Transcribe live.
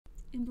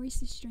Embrace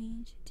the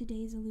strange.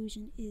 Today's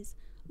illusion is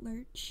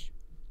lurch.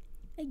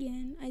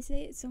 Again, I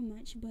say it so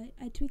much, but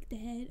I tweaked the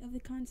head of the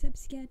concept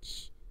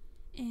sketch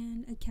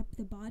and I kept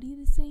the body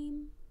the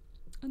same.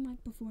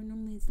 Unlike before,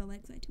 normally it's the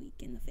legs I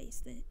tweak and the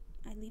face that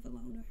I leave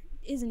alone or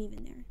isn't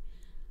even there.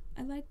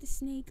 I like the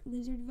snake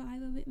lizard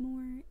vibe a bit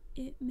more.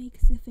 It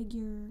makes the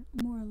figure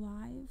more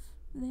alive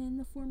than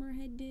the former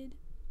head did.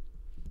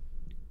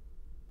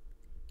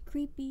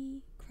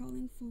 Creepy,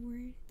 crawling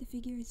forward, the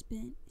figure is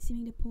bent,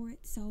 seeming to pour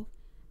itself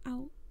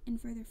out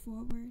and further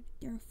forward.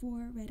 There are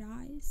 4 red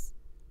eyes.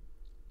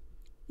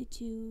 The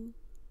 2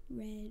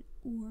 red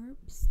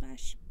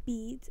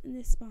orbs/beads in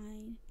the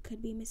spine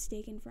could be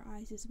mistaken for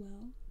eyes as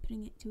well,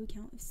 putting it to a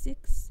count of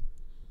 6.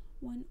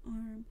 One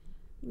arm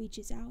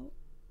reaches out,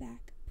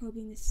 back,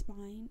 probing the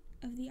spine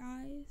of the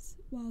eyes,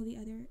 while the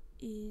other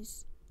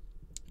is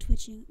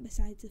twitching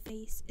besides the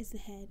face as the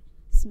head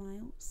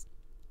smiles.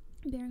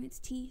 Bearing its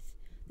teeth,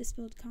 the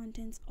spilled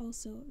contents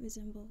also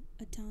resemble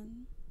a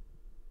tongue.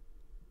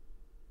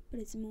 But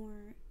it's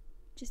more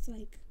just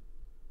like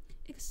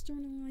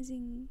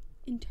externalizing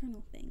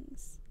internal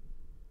things,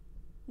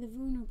 the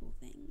vulnerable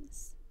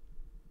things.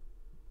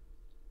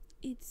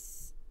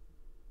 It's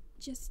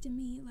just to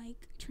me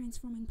like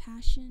transforming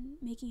passion,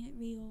 making it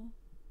real,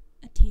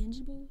 a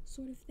tangible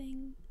sort of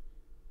thing.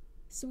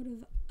 Sort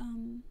of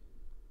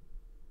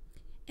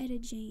Etta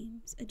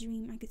James, a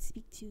dream I could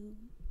speak to.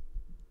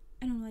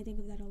 I don't know, I think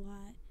of that a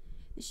lot.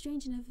 The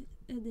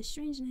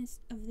strangeness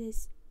of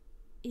this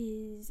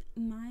is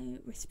my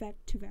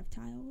respect to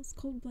reptiles,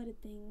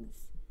 cold-blooded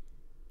things.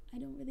 I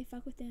don't really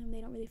fuck with them, they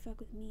don't really fuck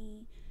with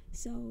me,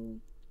 so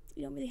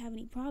we don't really have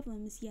any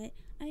problems, yet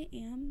I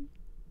am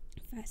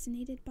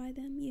fascinated by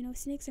them. You know,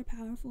 snakes are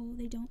powerful,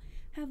 they don't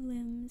have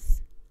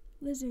limbs.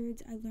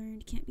 Lizards, I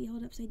learned, can't be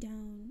held upside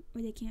down,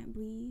 or they can't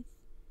breathe.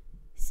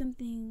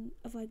 Something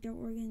of like their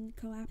organ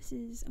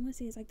collapses. I'm gonna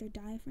say it's like their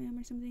diaphragm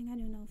or something, I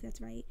don't know if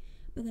that's right,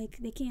 but like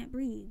they can't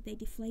breathe, they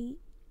deflate.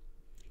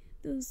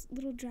 Those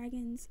little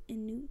dragons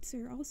and newts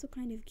are also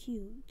kind of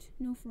cute.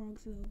 No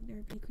frogs though,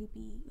 they're pretty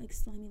creepy, like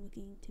slimy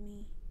looking to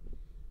me.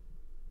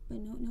 But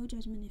no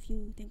judgment if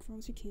you think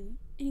frogs are cute.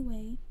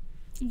 Anyway,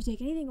 if you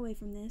take anything away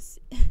from this,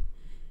 it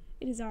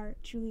is art,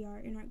 truly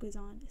art, and art goes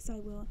on. So I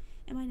will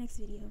in my next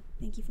video.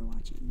 Thank you for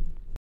watching.